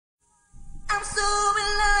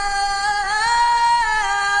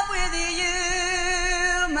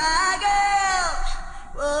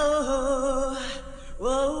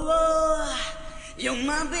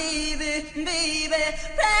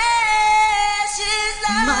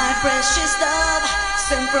precious love,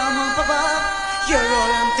 sent from up above. You're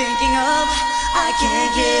all I'm thinking of. I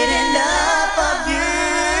can't get enough of you.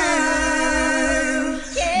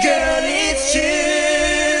 Girl, it's true.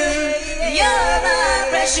 You're my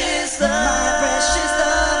precious love,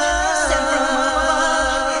 sent from up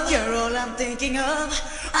above. You're all I'm thinking of.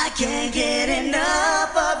 I can't get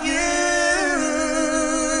enough of you.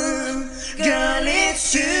 Girl,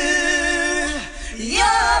 it's true.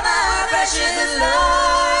 You're my precious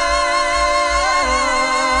love.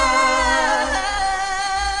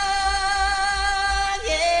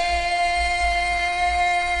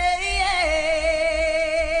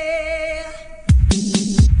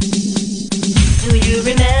 Do you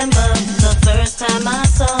remember the first time I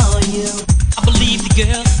saw you? I believe you,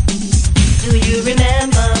 girl. Do you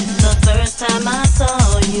remember the first time I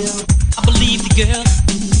saw you? I believe you, girl.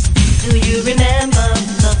 Do you remember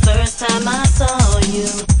the first time I saw you?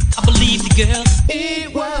 I believe you, girl.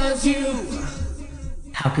 It was you.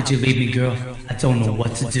 How could you leave me, girl? I don't know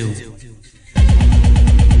what to do.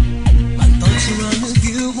 My thoughts are on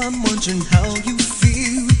you, I'm wondering how you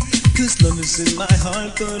feel. Cause love is in my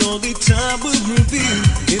heart, but only time will reveal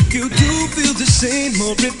if you do feel the same,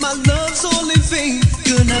 or if my love's all in vain.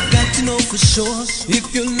 Girl, I've got to know for sure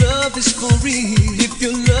if your love is for real, if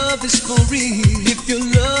your love is for real, if your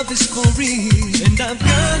love is for real. And I've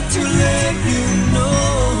got to let you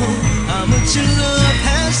know how much your love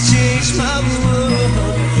has changed my world.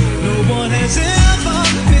 No one has ever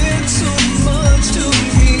been so much to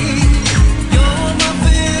me. You're my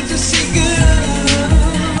fantasy girl.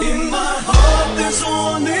 There's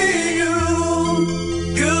only you.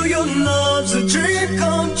 Girl, your love's a dream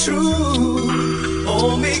come true.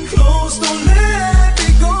 Hold me close, don't let me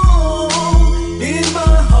go. In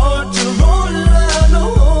my heart, you're all I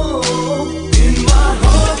know. In my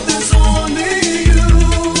heart, there's only you.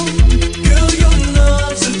 Girl, your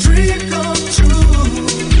love's a dream come true.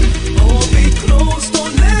 Hold me close,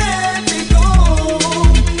 don't let me go.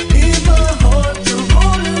 In my heart, you're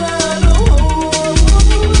all I know.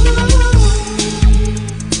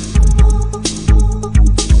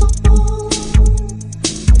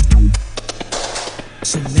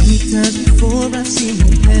 So many times before I've seen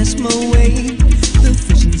you pass my way. The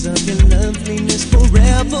visions of your loveliness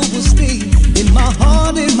forever will stay. In my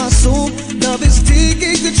heart, in my soul, love is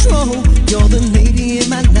taking control. You're the lady in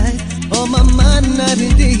my life, on my mind night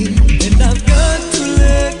and day. And I've got to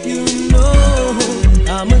let you know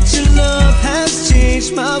how much your love has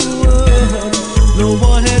changed my world. No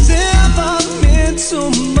one has ever meant so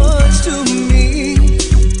much to me.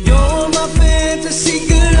 You're my fantasy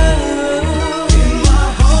girl.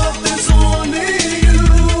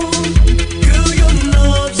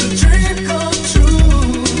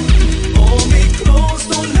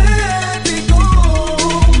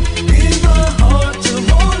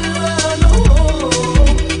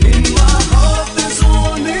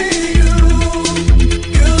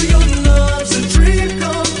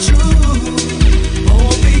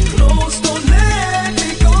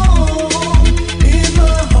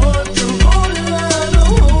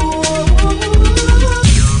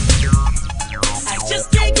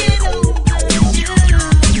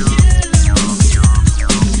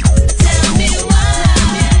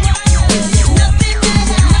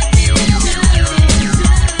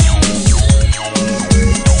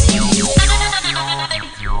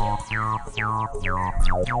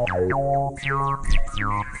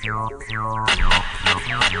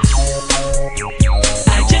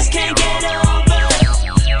 I just can't get over.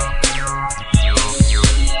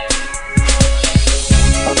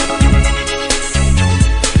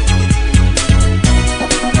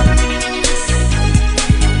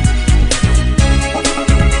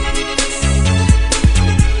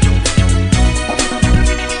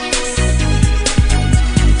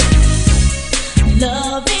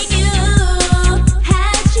 Loving you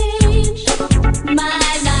has changed my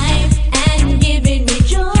life and given me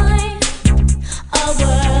joy, a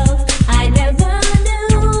world I never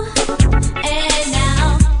knew.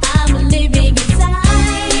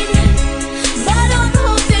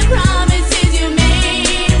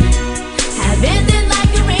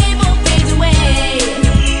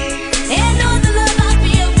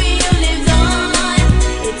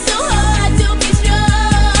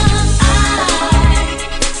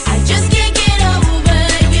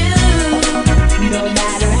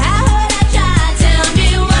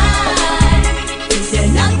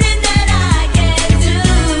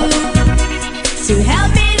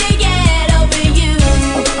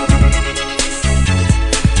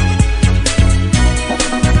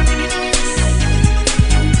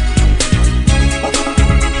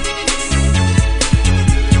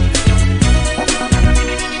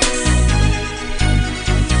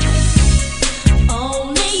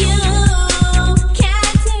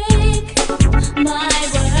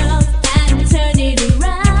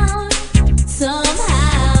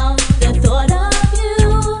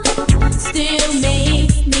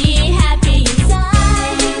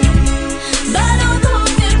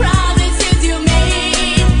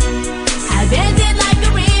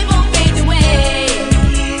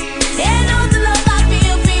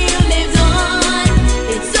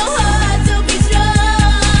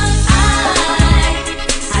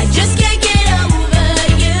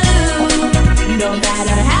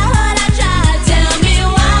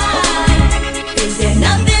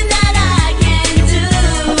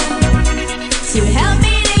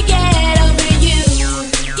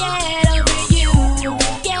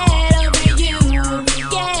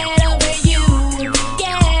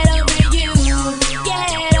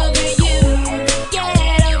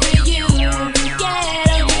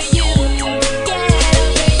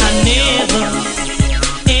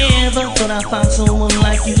 I find someone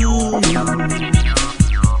like you.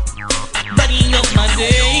 Buddy of my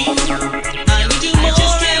day, I need you more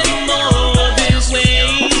and more this way.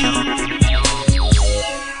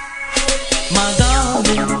 My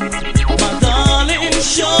darling,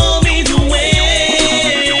 show me the way.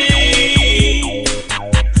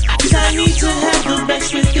 'Cause I need to have the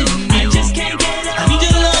best within me. I just can't get up. I need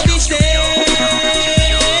your love each day.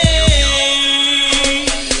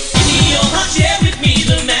 Give me your heart, share with me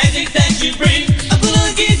the magic that you bring. I'm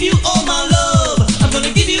gonna give you all my love. I'm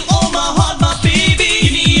gonna give you all my heart, my baby.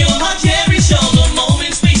 Give me your heart, cherish all the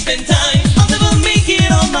moments we spend time. I'll never make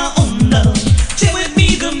it on my own, love. Share with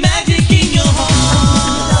me the magic in your heart.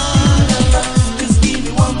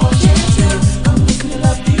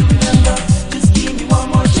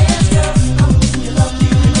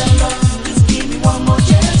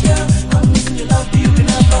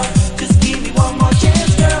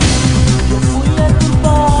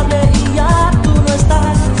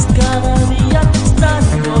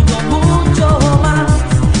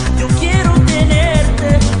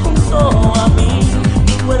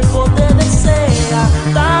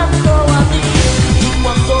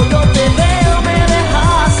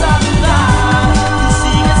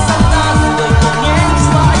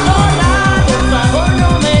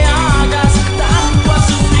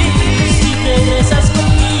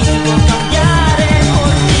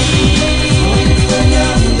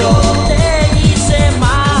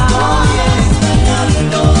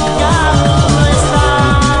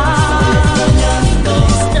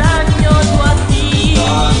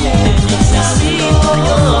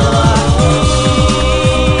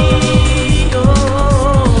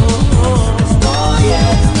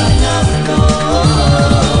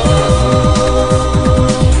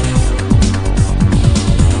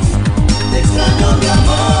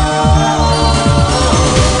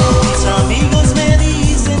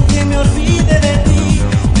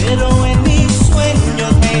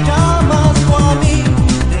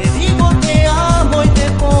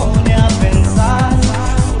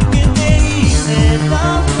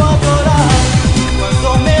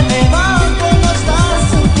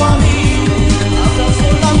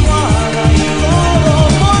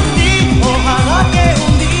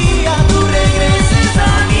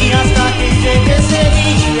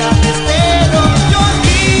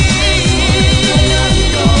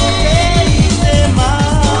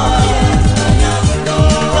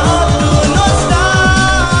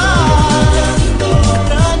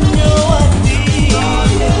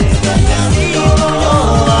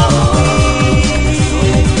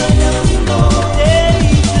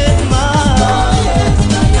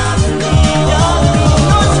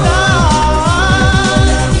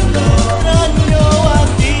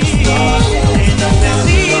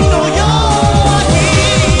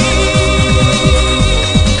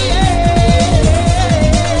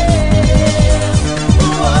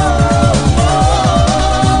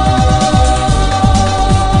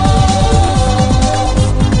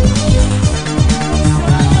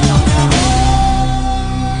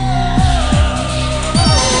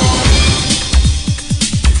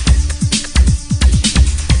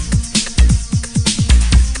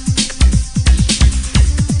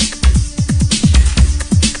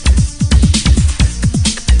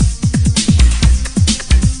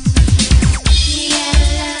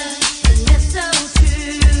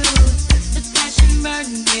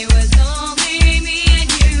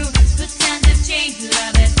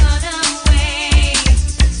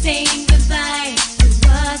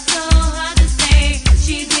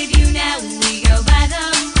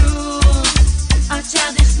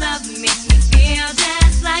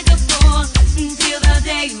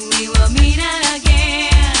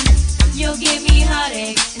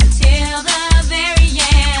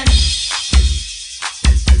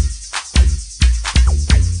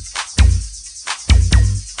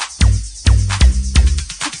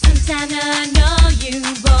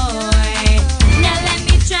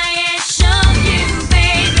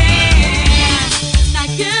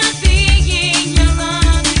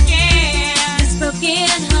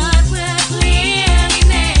 Broken heart will clearly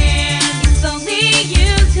mend. If only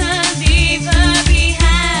you could leave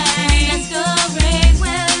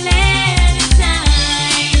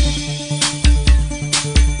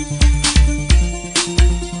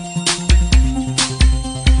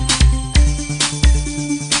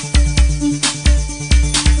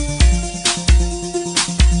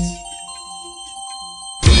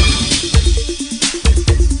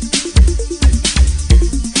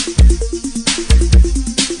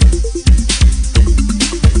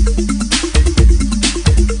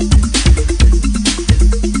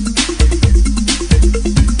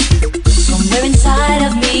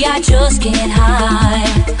get high.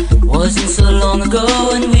 Wasn't so long ago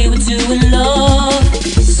when we were two in love.